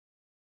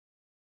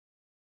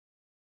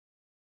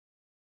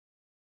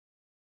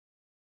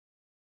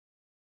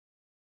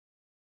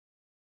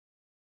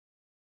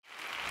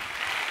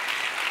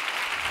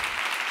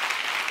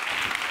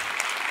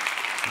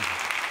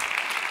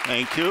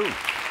Thank you.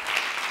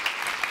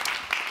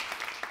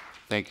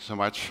 Thank you so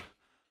much.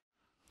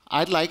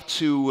 I'd like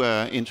to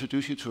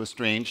introduce you to a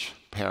strange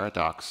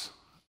paradox.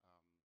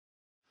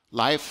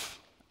 Life,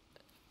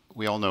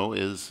 we all know,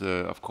 is,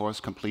 of course,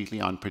 completely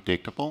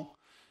unpredictable,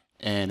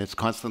 and it's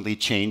constantly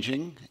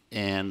changing,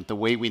 and the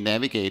way we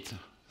navigate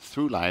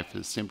through life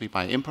is simply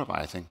by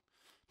improvising,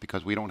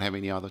 because we don't have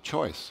any other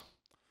choice.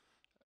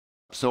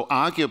 So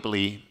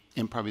arguably,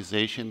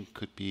 improvisation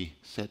could be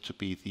said to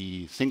be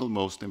the single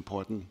most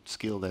important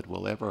skill that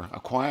we'll ever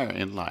acquire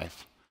in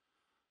life.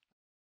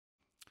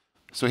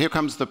 So here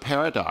comes the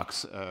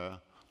paradox.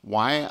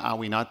 Why are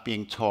we not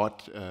being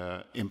taught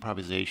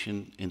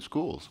improvisation in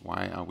schools?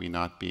 Why are we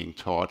not being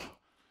taught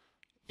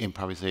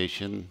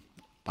improvisation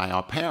by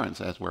our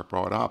parents as we're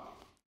brought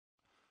up?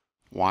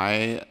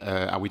 Why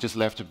are we just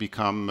left to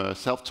become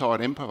self-taught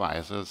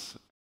improvisers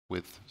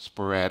with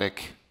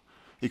sporadic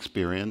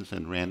experience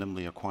and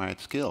randomly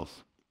acquired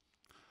skills?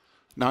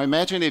 Now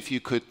imagine if you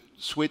could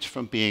switch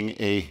from being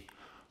an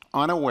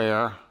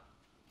unaware,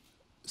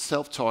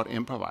 self-taught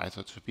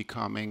improviser to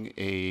becoming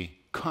a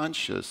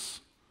conscious,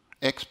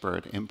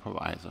 expert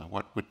improviser.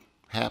 What would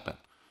happen?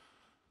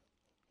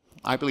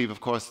 I believe,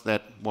 of course,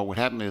 that what would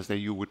happen is that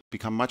you would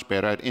become much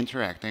better at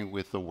interacting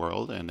with the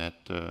world and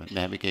at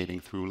navigating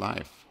through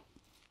life.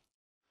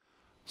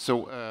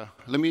 So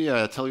let me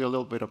tell you a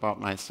little bit about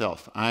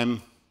myself.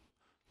 I'm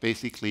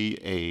basically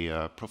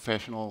a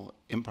professional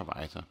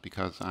improviser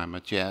because I'm a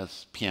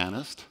jazz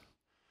pianist,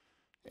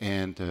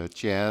 and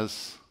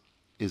jazz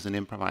is an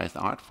improvised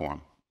art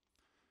form.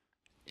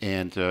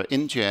 And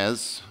in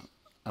jazz,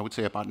 I would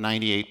say about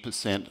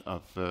 98%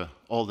 of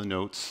all the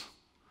notes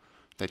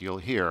that you'll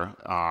hear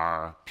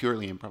are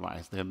purely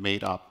improvised. They're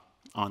made up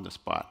on the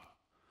spot.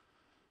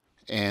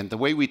 And the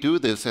way we do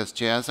this as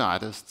jazz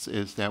artists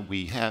is that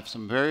we have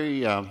some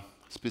very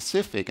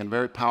specific and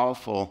very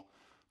powerful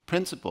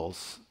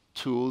principles,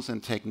 tools,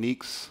 and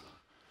techniques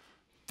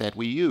that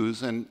we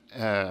use, and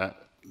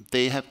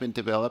they have been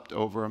developed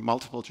over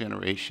multiple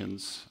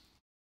generations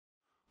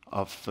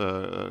of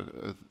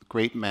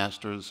great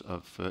masters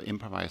of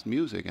improvised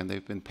music, and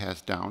they've been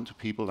passed down to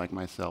people like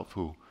myself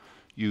who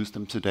use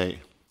them today.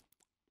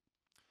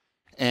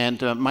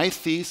 And my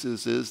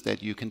thesis is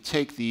that you can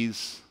take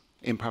these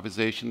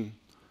improvisation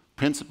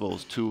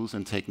principles, tools,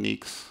 and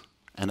techniques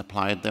and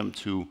apply them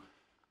to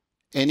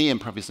any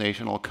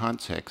improvisational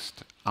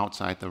context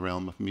outside the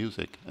realm of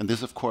music. And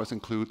this, of course,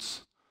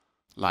 includes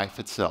life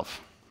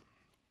itself.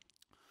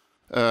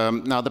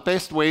 Now, the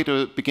best way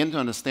to begin to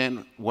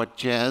understand what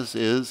jazz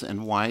is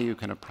and why you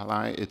can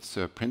apply its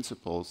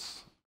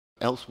principles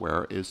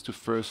elsewhere is to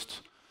first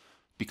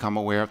become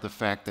aware of the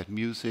fact that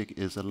music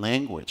is a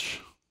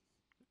language.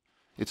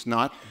 It's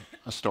not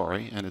a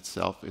story in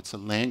itself, it's a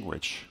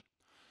language.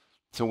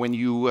 So when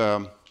you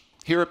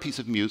hear a piece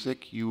of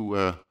music, you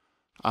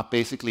are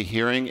basically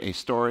hearing a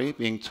story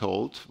being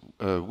told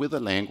with a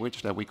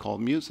language that we call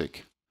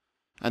music.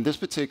 And this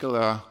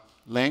particular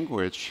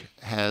language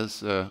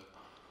has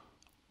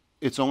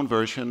its own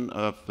version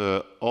of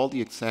all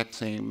the exact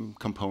same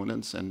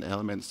components and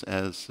elements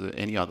as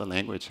any other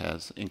language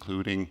has,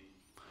 including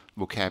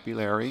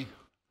vocabulary,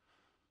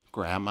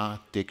 grammar,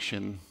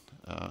 diction,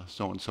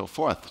 so on and so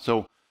forth.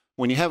 So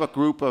when you have a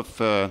group of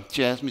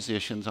jazz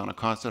musicians on a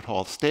concert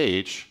hall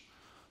stage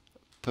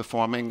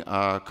performing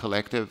a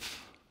collective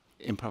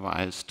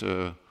improvised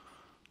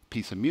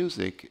piece of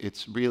music,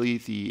 it's really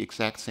the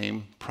exact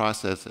same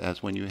process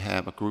as when you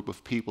have a group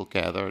of people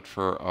gathered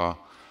for a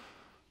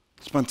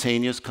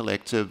spontaneous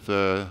collective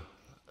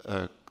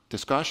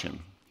discussion.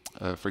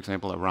 For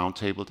example, a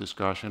roundtable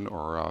discussion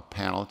or a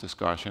panel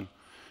discussion.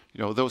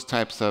 You know, those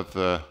types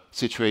of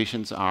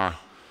situations are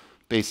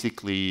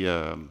basically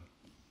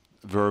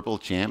verbal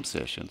jam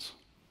sessions.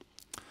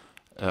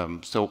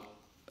 So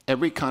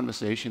every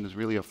conversation is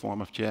really a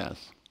form of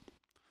jazz.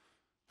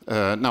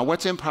 Now,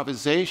 what's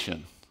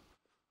improvisation?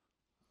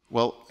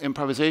 Well,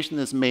 improvisation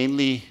is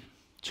mainly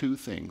two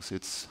things.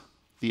 It's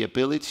the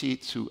ability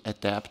to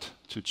adapt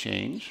to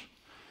change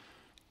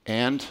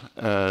and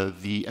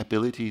the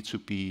ability to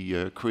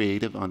be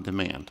creative on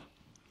demand.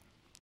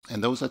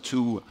 And those are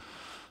two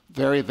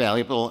very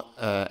valuable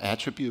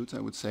attributes, I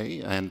would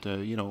say. And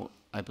you know,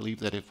 I believe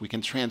that if we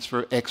can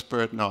transfer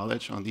expert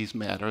knowledge on these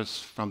matters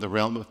from the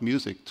realm of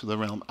music to the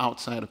realm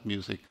outside of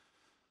music,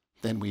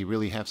 then we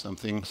really have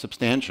something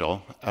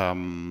substantial.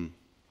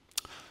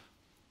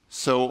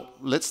 So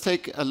let's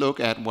take a look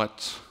at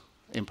what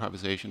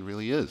improvisation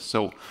really is.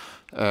 So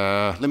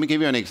let me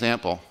give you an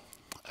example.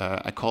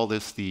 I call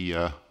this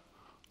the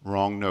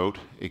wrong note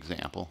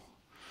example.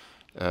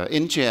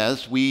 In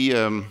jazz, we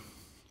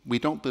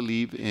don't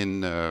believe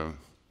in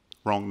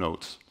wrong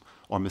notes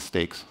or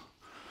mistakes.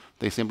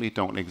 They simply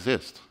don't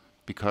exist,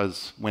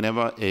 because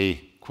whenever a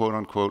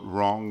quote-unquote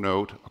wrong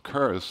note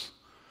occurs,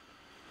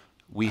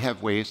 we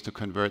have ways to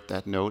convert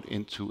that note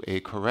into a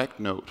correct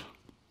note.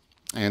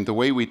 And the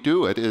way we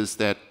do it is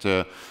that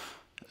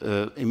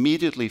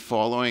immediately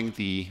following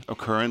the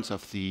occurrence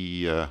of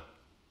the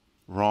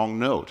wrong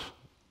note,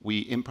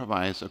 we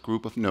improvise a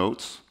group of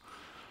notes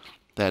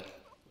that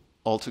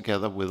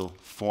altogether will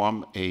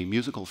form a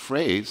musical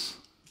phrase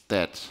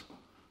that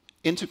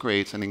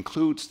integrates and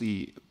includes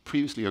the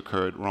previously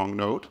occurred wrong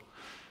note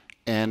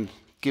and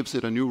gives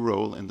it a new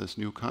role in this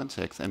new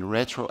context and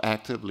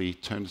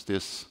retroactively turns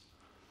this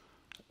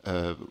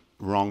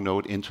wrong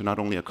note into not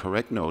only a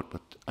correct note,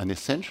 but an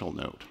essential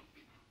note.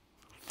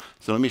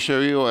 So let me show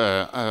you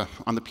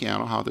on the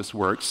piano how this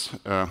works.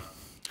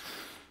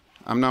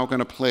 I'm now going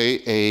to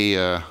play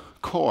a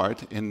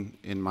chord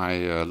in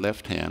my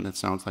left hand. It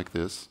sounds like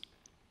this.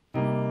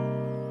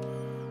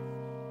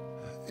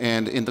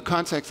 And in the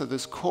context of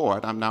this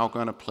chord, I'm now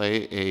going to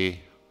play a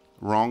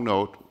wrong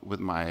note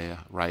with my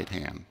right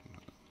hand.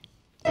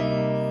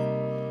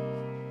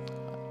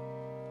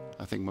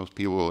 I think most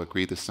people will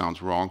agree this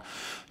sounds wrong.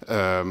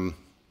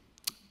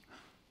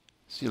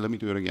 See, let me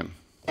do it again.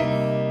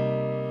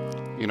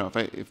 You know,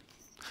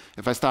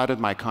 if I started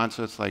my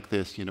concerts like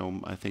this, you know,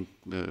 I think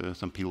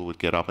some people would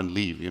get up and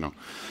leave, you know.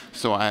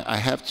 So I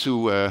have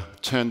to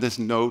turn this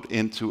note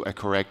into a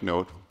correct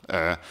note.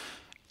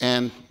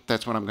 And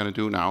that's what I'm going to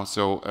do now.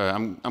 So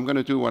I'm going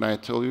to do what I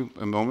told you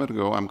a moment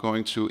ago. I'm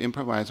going to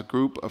improvise a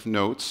group of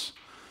notes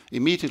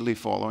immediately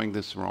following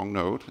this wrong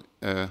note.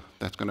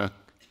 That's going to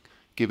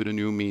give it a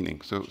new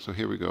meaning. So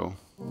here we go.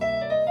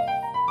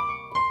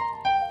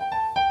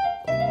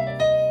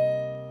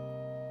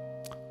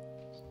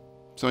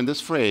 So in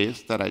this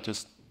phrase that I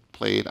just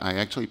played, I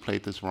actually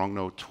played this wrong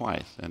note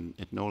twice, and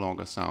it no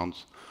longer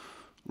sounds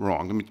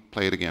wrong. Let me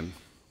play it again.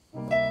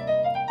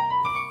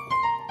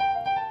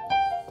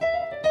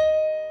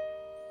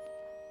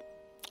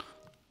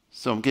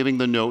 So I'm giving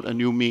the note a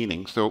new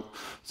meaning. So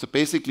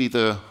basically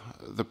the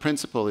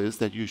principle is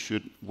that you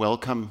should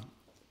welcome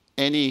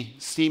any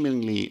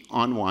seemingly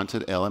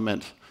unwanted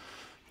element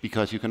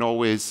because you can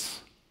always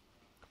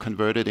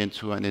convert it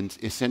into an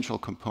essential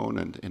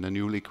component in a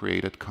newly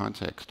created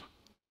context.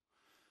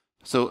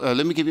 So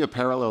let me give you a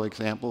parallel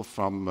example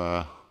from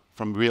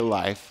real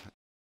life.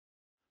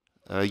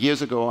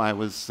 Years ago, I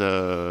was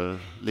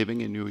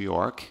living in New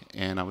York,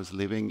 and I was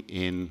living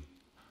in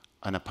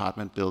an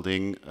apartment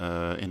building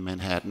in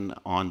Manhattan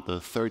on the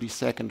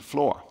 32nd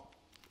floor.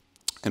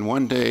 And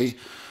one day,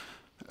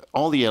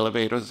 all the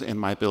elevators in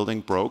my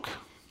building broke,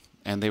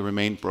 and they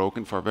remained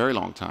broken for a very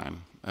long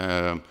time.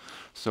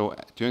 So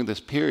during this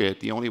period,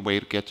 the only way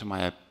to get to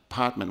my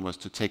apartment was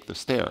to take the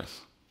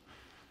stairs.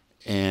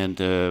 And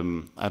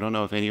I don't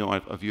know if any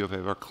of you have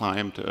ever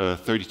climbed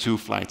 32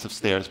 flights of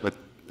stairs, but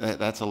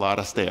that's a lot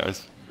of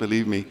stairs,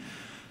 believe me.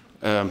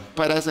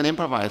 But as an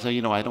improviser,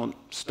 you know, I don't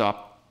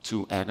stop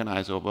to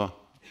agonize over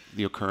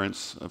the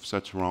occurrence of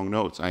such wrong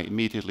notes. I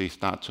immediately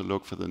start to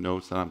look for the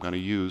notes that I'm going to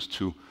use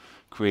to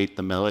create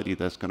the melody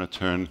that's going to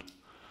turn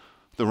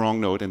the wrong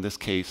note, in this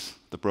case,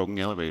 the broken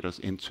elevators,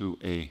 into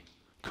a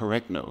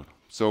correct note.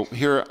 So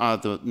here are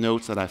the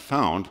notes that I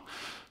found.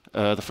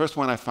 The first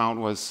one I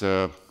found was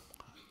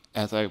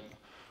as I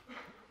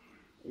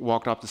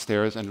walked up the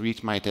stairs and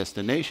reached my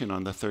destination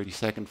on the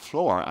 32nd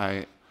floor,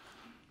 I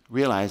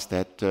realized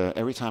that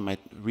every time I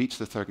reached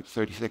the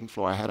 32nd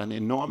floor, I had an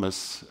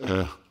enormous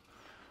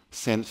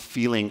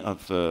feeling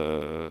of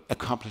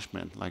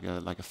accomplishment, like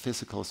a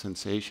physical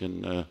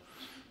sensation.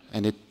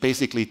 And it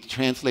basically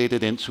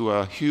translated into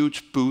a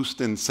huge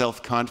boost in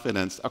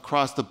self-confidence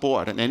across the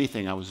board in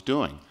anything I was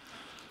doing.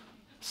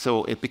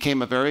 So it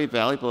became a very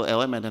valuable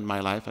element in my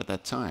life at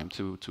that time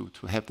to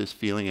have this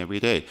feeling every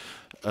day.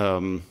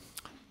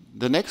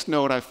 The next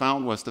note I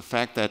found was the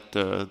fact that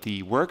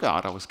the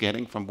workout I was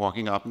getting from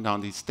walking up and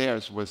down these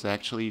stairs was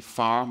actually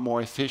far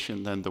more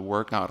efficient than the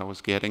workout I was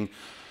getting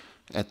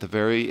at the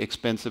very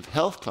expensive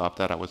health club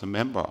that I was a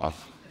member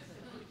of.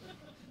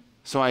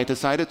 So I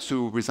decided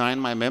to resign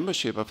my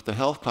membership of the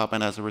health club,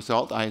 and as a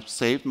result, I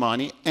saved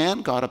money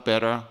and got a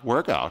better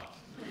workout.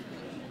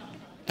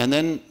 And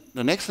then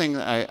the next thing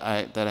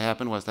that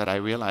happened was that I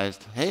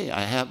realized, hey,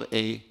 I have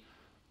an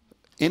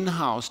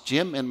in-house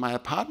gym in my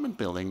apartment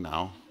building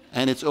now,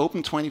 and it's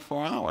open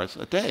 24 hours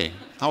a day.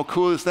 How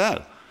cool is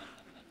that?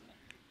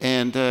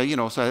 And you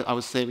know, so I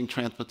was saving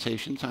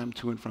transportation time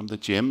to and from the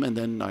gym, and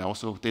then I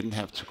also didn't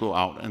have to go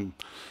out and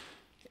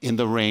in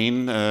the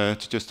rain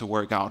just to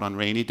work out on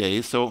rainy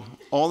days. So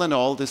all in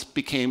all, this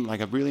became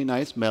like a really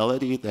nice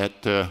melody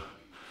that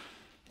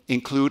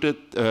included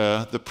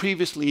the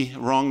previously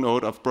wrong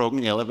note of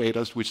broken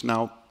elevators, which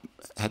now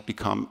had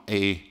become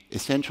an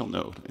essential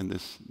note in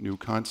this new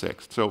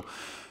context. So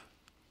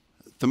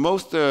the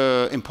most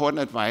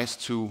important advice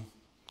to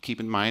keep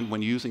in mind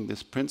when using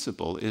this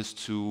principle is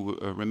to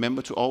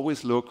remember to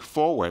always look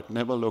forward,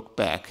 never look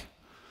back.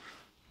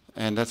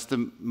 And that's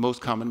the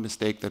most common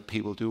mistake that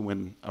people do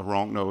when a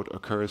wrong note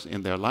occurs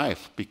in their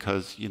life,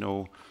 because, you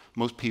know,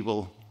 most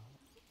people,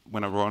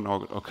 when a wrong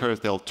note occurs,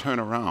 they'll turn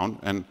around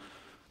and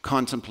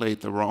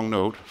contemplate the wrong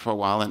note for a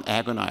while and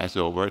agonize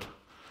over it.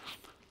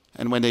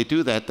 And when they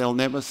do that, they'll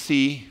never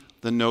see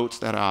the notes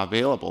that are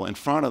available in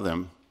front of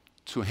them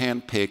to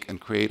handpick and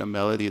create a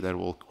melody that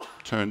will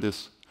turn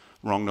this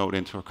wrong note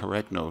into a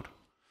correct note.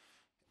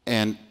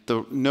 And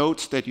the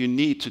notes that you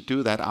need to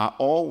do that are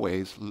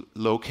always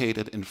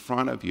located in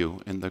front of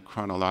you in the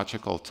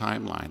chronological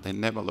timeline. They're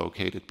never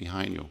located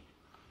behind you.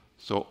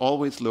 So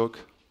always look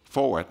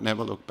forward,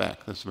 never look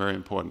back. That's very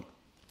important.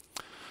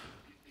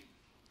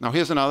 Now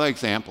here's another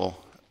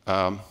example.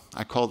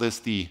 I call this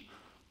the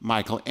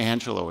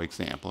Michelangelo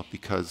example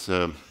because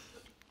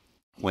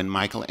when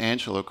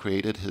Michelangelo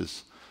created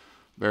his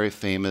very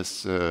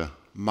famous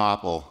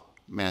marble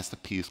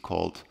masterpiece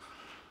called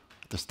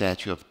the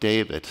Statue of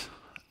David,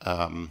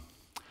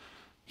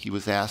 he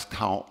was asked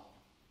how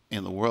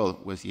in the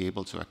world was he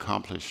able to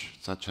accomplish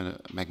such a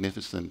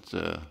magnificent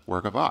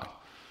work of art.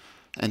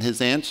 And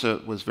his answer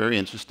was very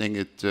interesting.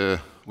 It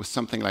was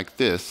something like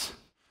this.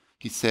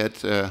 He said,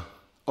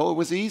 oh, it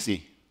was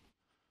easy.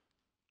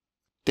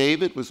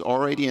 David was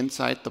already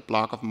inside the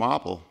block of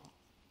marble.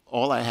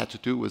 All I had to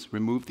do was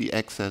remove the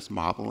excess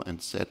marble and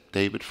set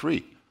David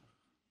free.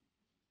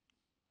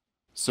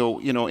 So,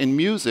 you know, in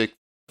music,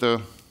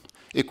 the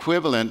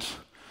equivalent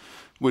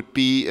would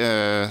be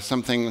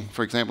something,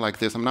 for example, like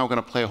this. I'm now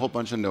going to play a whole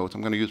bunch of notes.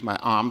 I'm going to use my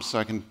arms so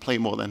I can play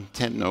more than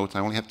 10 notes. I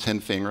only have 10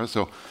 fingers.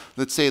 So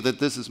let's say that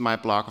this is my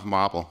block of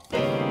marble.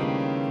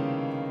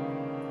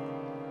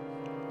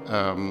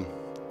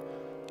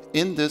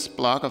 In this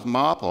block of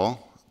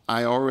marble,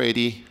 I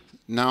already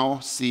now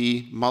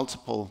see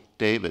multiple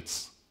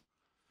Davids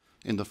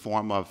in the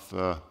form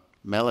of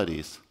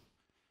melodies.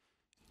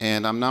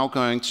 And I'm now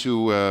going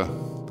to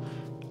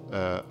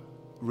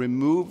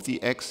remove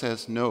the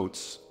excess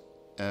notes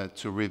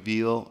to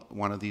reveal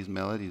one of these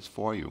melodies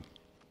for you.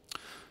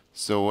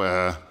 So,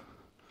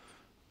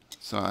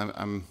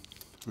 I'm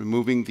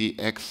removing the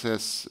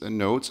excess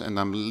notes, and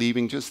I'm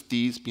leaving just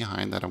these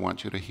behind that I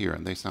want you to hear,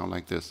 and they sound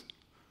like this.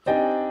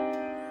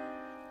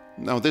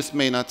 Now, this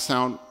may not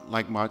sound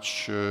like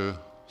much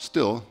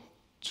still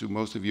to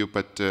most of you,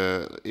 but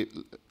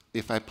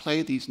if I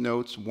play these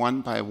notes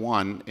one by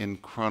one in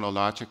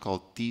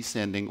chronological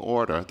descending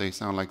order, they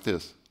sound like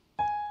this.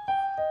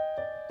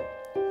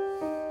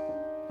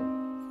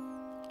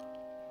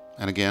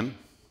 And again.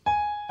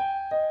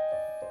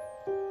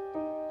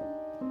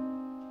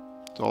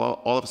 So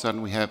all of a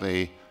sudden we have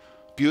a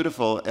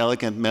beautiful,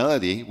 elegant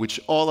melody, which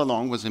all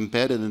along was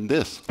embedded in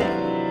this.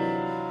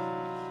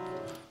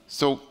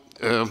 So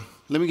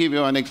let me give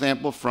you an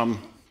example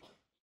from,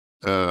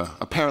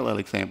 a parallel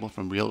example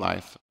from real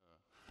life.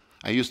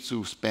 I used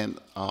to spend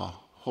a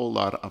whole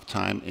lot of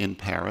time in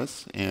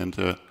Paris,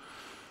 and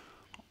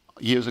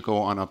years ago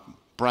on a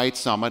bright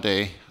summer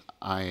day,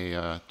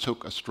 I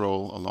took a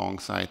stroll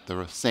alongside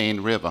the Seine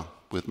River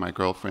with my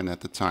girlfriend at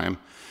the time.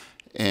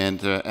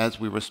 And as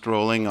we were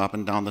strolling up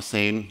and down the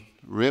Seine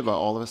River,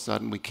 all of a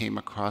sudden we came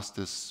across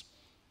this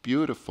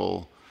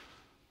beautiful,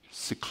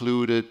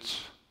 secluded,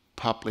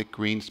 public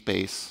green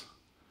space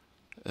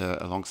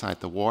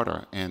alongside the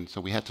water. And so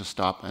we had to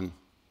stop and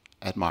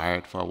admire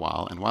it for a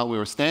while. And while we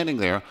were standing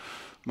there,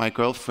 my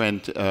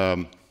girlfriend,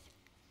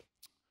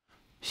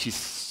 she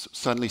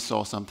suddenly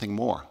saw something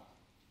more.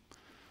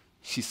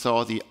 She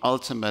saw the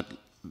ultimate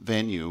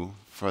venue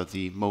for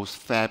the most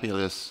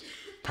fabulous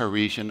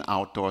Parisian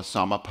outdoor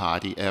summer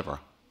party ever.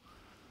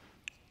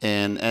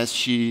 And as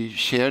she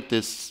shared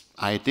this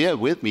idea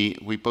with me,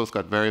 we both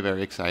got very,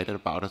 very excited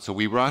about it. So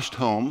we rushed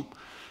home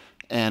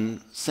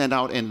and sent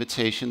out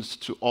invitations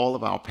to all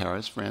of our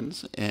Paris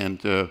friends.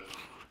 And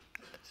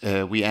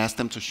we asked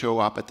them to show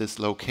up at this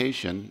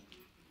location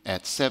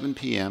at 7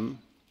 p.m.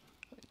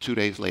 2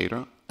 days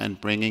later and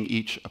bringing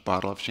each a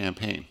bottle of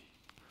champagne.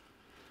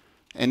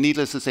 And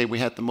needless to say, we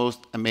had the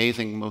most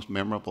amazing, most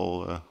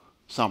memorable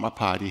summer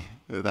party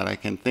that I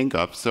can think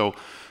of. So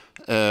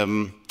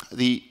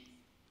the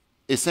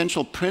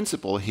essential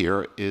principle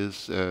here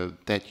is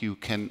that you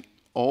can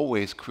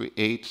always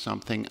create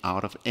something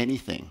out of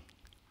anything.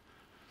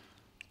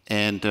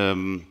 And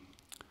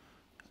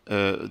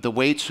the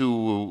way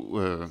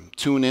to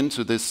tune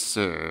into this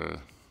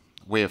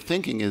way of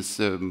thinking is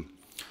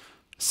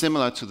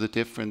similar to the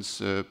difference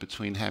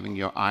between having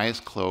your eyes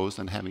closed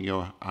and having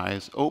your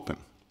eyes open.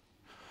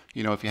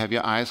 You know, if you have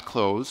your eyes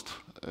closed,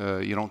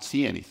 you don't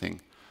see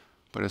anything.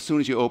 But as soon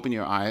as you open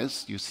your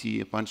eyes, you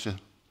see a bunch of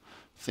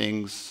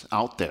things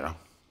out there.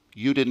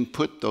 You didn't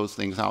put those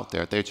things out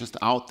there. They're just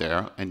out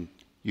there, and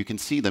you can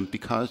see them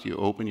because you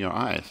open your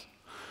eyes.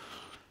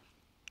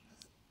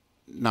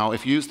 Now,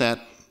 if you use that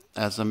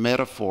as a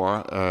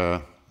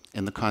metaphor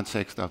in the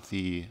context of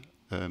the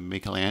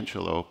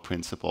Michelangelo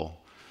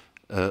principle,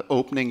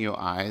 opening your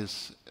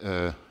eyes,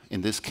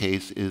 in this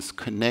case, is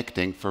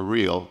connecting for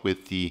real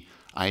with the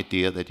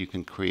idea that you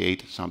can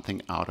create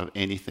something out of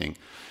anything.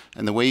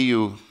 And the way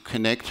you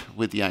connect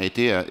with the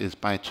idea is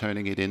by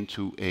turning it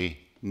into a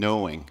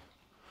knowing,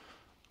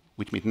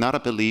 which means not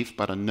a belief,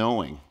 but a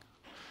knowing.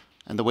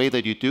 And the way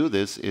that you do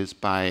this is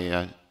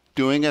by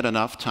doing it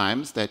enough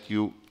times that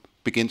you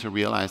begin to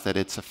realize that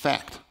it's a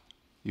fact.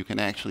 You can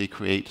actually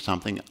create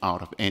something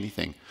out of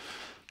anything.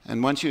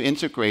 And once you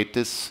integrate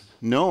this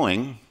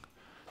knowing,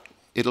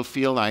 it'll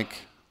feel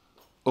like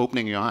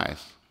opening your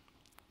eyes.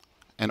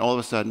 And all of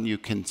a sudden, you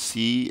can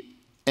see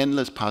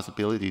endless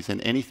possibilities in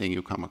anything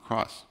you come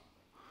across.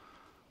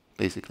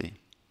 basically.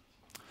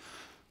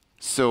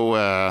 So,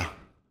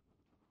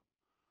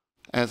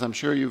 as I'm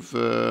sure you've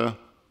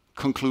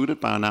concluded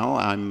by now,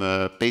 I'm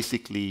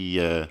basically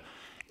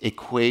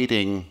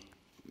equating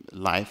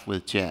life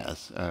with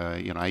jazz.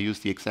 I use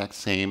the exact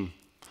same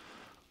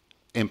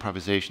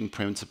improvisation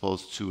principles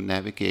to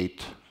navigate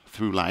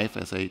through life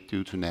as I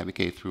do to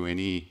navigate through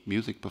any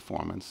music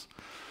performance.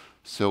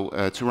 So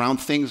to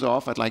round things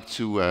off, I'd like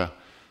to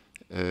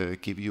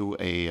give you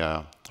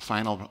a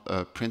final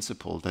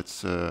principle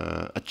that's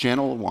a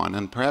general one,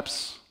 and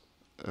perhaps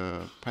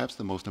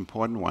the most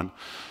important one.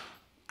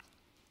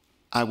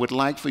 I would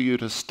like for you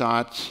to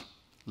start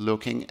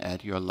looking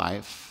at your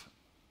life,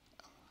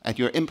 at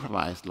your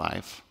improvised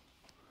life,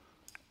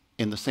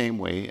 in the same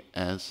way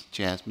as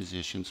jazz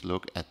musicians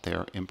look at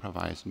their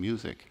improvised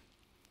music.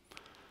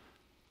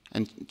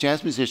 And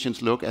jazz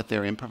musicians look at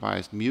their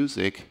improvised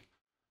music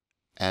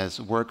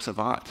as works of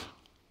art.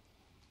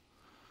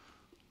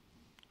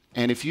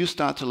 And if you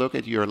start to look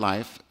at your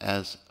life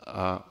as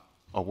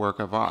a work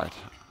of art,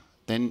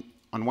 then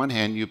on one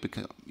hand,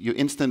 you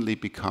instantly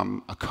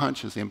become a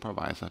conscious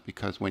improviser,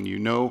 because when you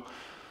know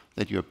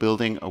that you're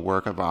building a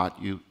work of art,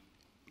 you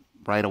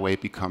right away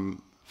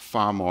become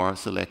far more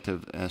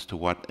selective as to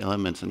what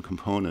elements and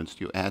components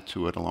you add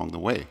to it along the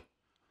way.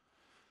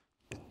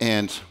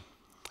 And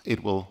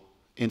it will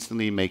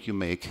instantly make you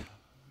make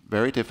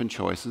very different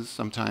choices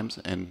sometimes,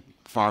 and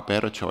far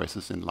better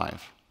choices in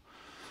life.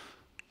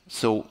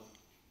 So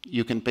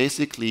you can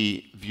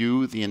basically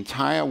view the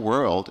entire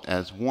world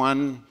as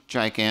one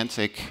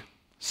gigantic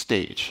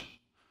stage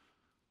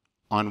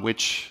on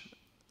which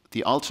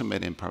the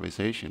ultimate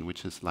improvisation,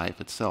 which is life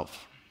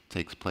itself,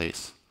 takes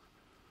place.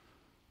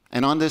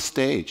 And on this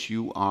stage,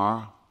 you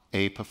are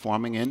a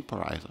performing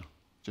improviser,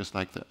 just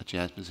like a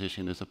jazz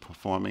musician is a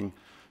performing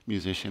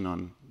musician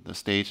on the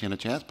stage in a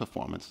jazz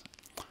performance.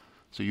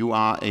 So you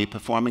are a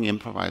performing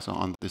improviser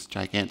on this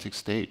gigantic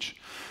stage.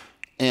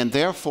 And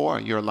therefore,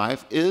 your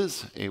life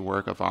is a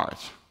work of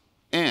art.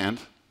 And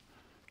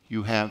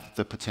you have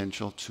the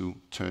potential to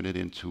turn it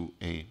into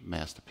a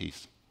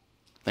masterpiece.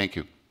 Thank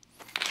you.